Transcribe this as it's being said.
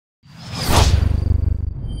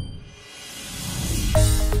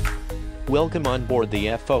Welcome on board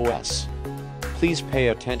the FOS. Please pay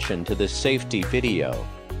attention to this safety video.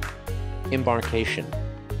 Embarkation.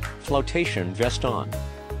 Flotation vest on.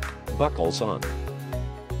 Buckles on.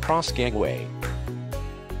 Cross gangway.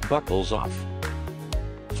 Buckles off.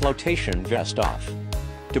 Flotation vest off.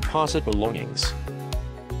 Deposit belongings.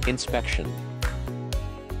 Inspection.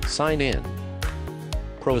 Sign in.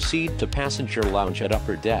 Proceed to passenger lounge at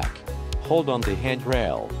upper deck. Hold on the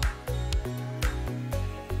handrail.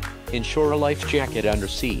 Ensure a life jacket under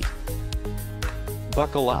seat.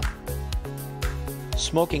 Buckle up.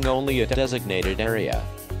 Smoking only at designated area.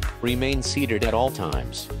 Remain seated at all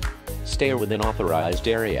times. Stay within authorized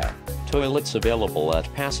area. Toilets available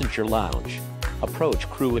at passenger lounge. Approach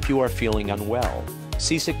crew if you are feeling unwell.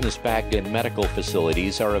 Seasickness bag and medical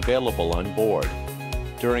facilities are available on board.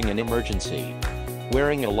 During an emergency,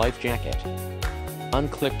 wearing a life jacket.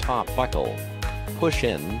 Unclip top buckle. Push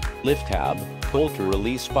in, lift tab, pull to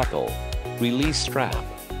release buckle. Release strap.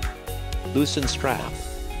 Loosen strap.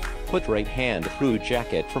 Put right hand through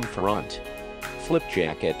jacket from front. Flip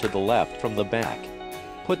jacket to the left from the back.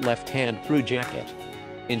 Put left hand through jacket.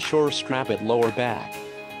 Ensure strap at lower back.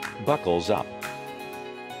 Buckles up.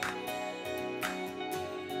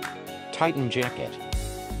 Tighten jacket.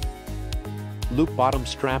 Loop bottom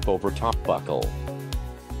strap over top buckle.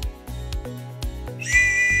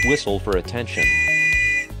 Whistle for attention.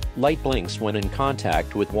 Light blinks when in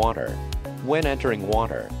contact with water. When entering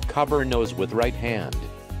water, cover nose with right hand.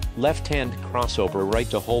 Left hand crossover right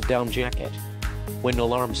to hold down jacket. When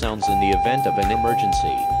alarm sounds in the event of an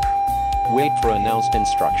emergency, wait for announced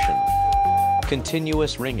instruction.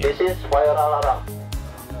 Continuous ringing. This is fire alarm.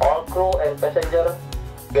 All crew and passenger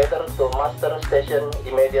gather to master station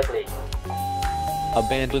immediately.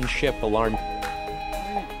 Abandon ship alarm.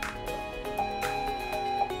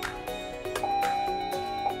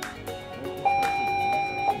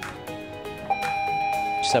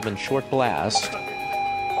 Seven short blast.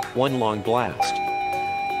 One long blast.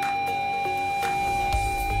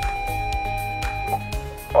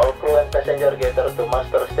 All crew and passenger gather to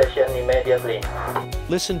master station immediately.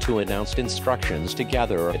 Listen to announced instructions to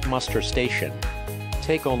gather at muster station.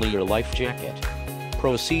 Take only your life jacket.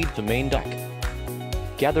 Proceed to main deck.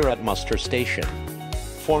 Gather at muster station.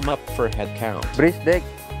 Form up for head count. Bridge deck.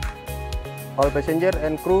 All passenger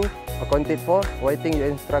and crew accounted for, waiting your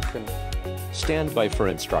instruction. Stand by for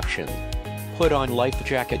instruction. Put on life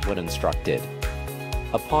jacket when instructed.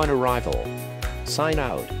 Upon arrival, sign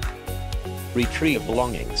out. Retrieve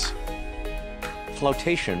belongings.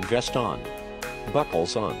 Flotation vest on.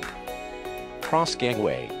 Buckles on. Cross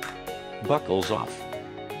gangway. Buckles off.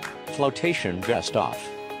 Flotation vest off.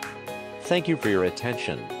 Thank you for your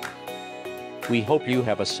attention. We hope you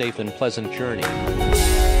have a safe and pleasant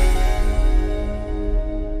journey.